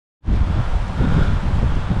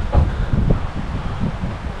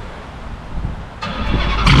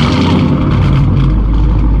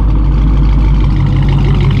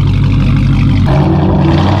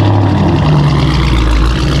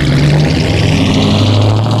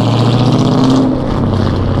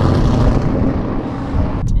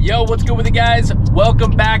guys,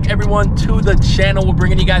 welcome back everyone to the channel. We're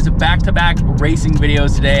bringing you guys back-to-back racing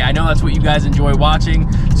videos today. I know that's what you guys enjoy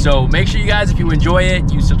watching, so make sure you guys, if you enjoy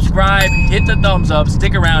it, you subscribe, hit the thumbs up,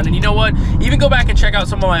 stick around, and you know what, even go back and check out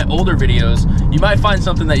some of my older videos. You might find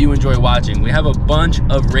something that you enjoy watching. We have a bunch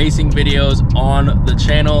of racing videos on the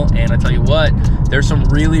channel, and I tell you what, there's some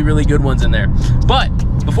really good ones in there. But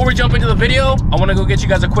before we jump into the video, I want to go get you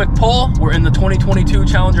guys a quick poll. We're in the 2022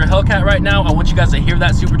 Challenger Hellcat right now. I want you guys to hear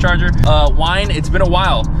that supercharger whine. It's been a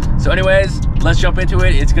while. So anyways, let's jump into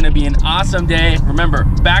it. It's going to be an awesome day. Remember,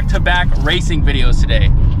 back-to-back racing videos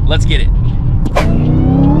today. Let's get it.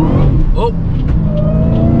 Oh.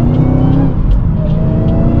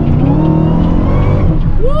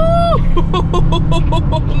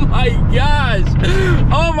 Oh my gosh.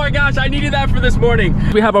 Oh my gosh, I needed that for this morning.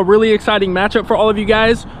 We have a really exciting matchup for all of you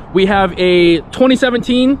guys. We have a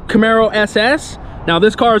 2017 Camaro SS. Now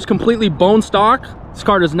this car is completely bone stock. This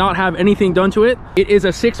car does not have anything done to it. It is a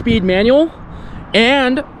 6-speed manual.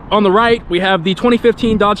 And on the right, we have the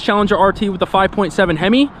 2015 Dodge Challenger RT with the 5.7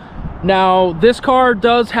 Hemi. Now this car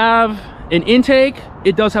does have an intake.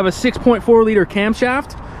 It does have a 6.4 liter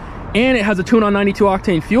camshaft, and it has a tune on 92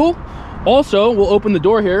 octane fuel. Also, we'll open the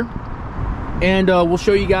door here and we'll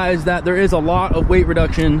show you guys that there is a lot of weight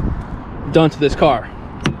reduction done to this car.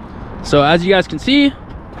 So as you guys can see,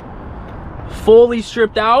 fully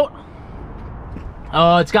stripped out.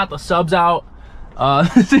 It's got the subs out.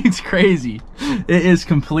 This thing's crazy. It is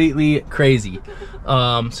completely crazy.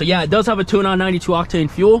 So yeah, it does have a tune on 92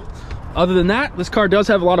 octane fuel. Other than that, this car does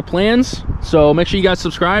have a lot of plans, so make sure you guys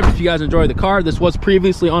subscribe if you guys enjoy the car. This was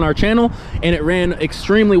previously on our channel, and it ran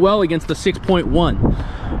extremely well against the 6.1.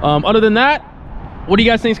 Other than that, what do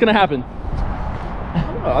you guys think is going to happen?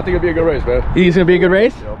 I think it'll be a good race, man. You think it's going to be a good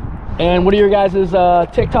race? Yep. And what are your guys'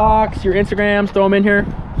 TikToks, your Instagrams? Throw them in here.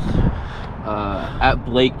 At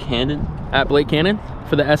Blake Cannon. At Blake Cannon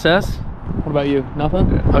for the SS. What about you?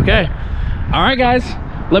 Nothing? Yeah. Okay. All right, guys.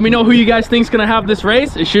 Let me know who you guys think is going to have this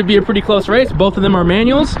race. It should be a pretty close race. Both of them are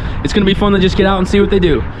manuals. It's going to be fun to just get out and see what they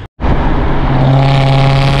do.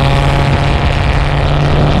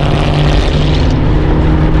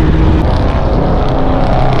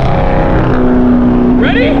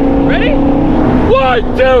 Ready? Ready?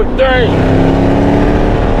 1, 2, 3.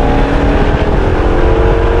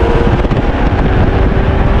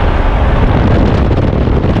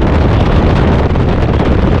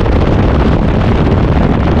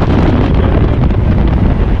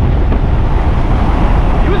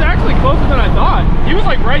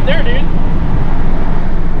 Right there, dude.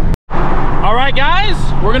 All right, guys,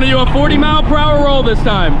 we're gonna do a 40-mile-per-hour roll this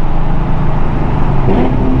time.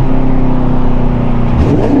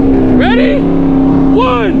 Ready?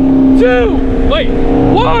 1, 2, wait.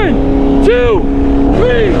 1, 2,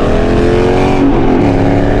 3.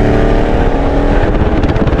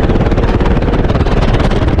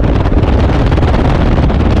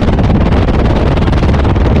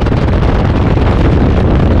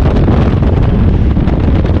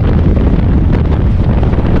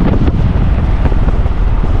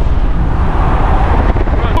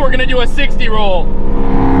 We're gonna do a 60 roll.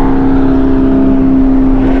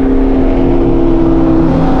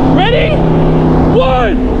 Ready?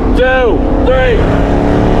 1, 2, 3.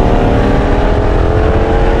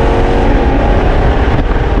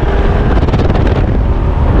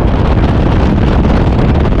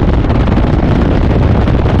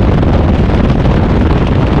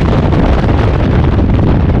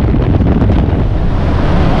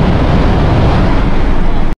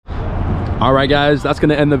 All right, guys, that's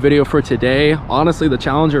gonna end the video for today. Honestly, the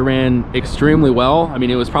Challenger ran extremely well. I mean,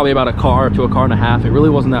 it was probably about a car to a car and a half. It really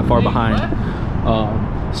wasn't that far behind.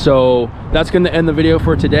 So that's gonna end the video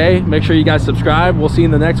for today. Make sure you guys subscribe. We'll see you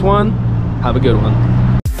in the next one. Have a good one.